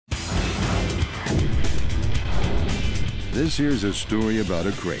This here's a story about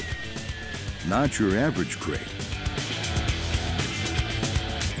a crate. Not your average crate.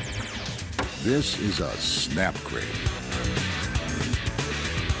 This is a SnapCrate.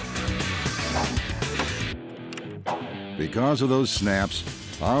 Because of those snaps,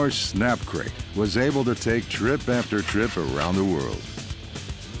 our SnapCrate was able to take trip after trip around the world.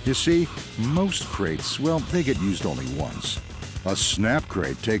 You see, most crates, well, they get used only once. A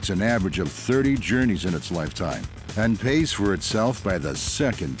SnapCrate takes an average of 30 journeys in its lifetime and pays for itself by the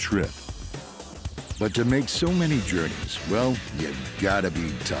second trip. But to make so many journeys, well, you gotta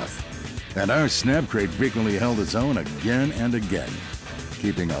be tough. And our SnapCrate frequently held its own again and again,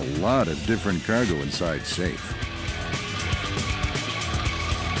 keeping a lot of different cargo inside safe.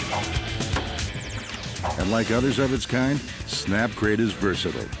 And like others of its kind, SnapCrate is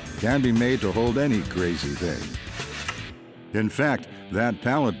versatile, can be made to hold any crazy thing. In fact, that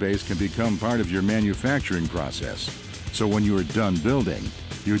pallet base can become part of your manufacturing process. So when you are done building,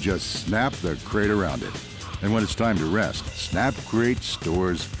 you just snap the crate around it. And when it's time to rest, SnapCrate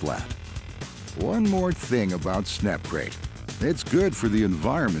stores flat. One more thing about SnapCrate. It's good for the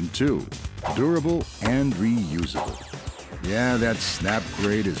environment too. Durable and reusable. Yeah, that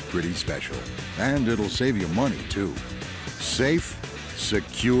SnapCrate is pretty special. And it'll save you money too. Safe,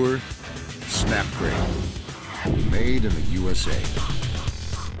 secure, SnapCrate. Made in the USA.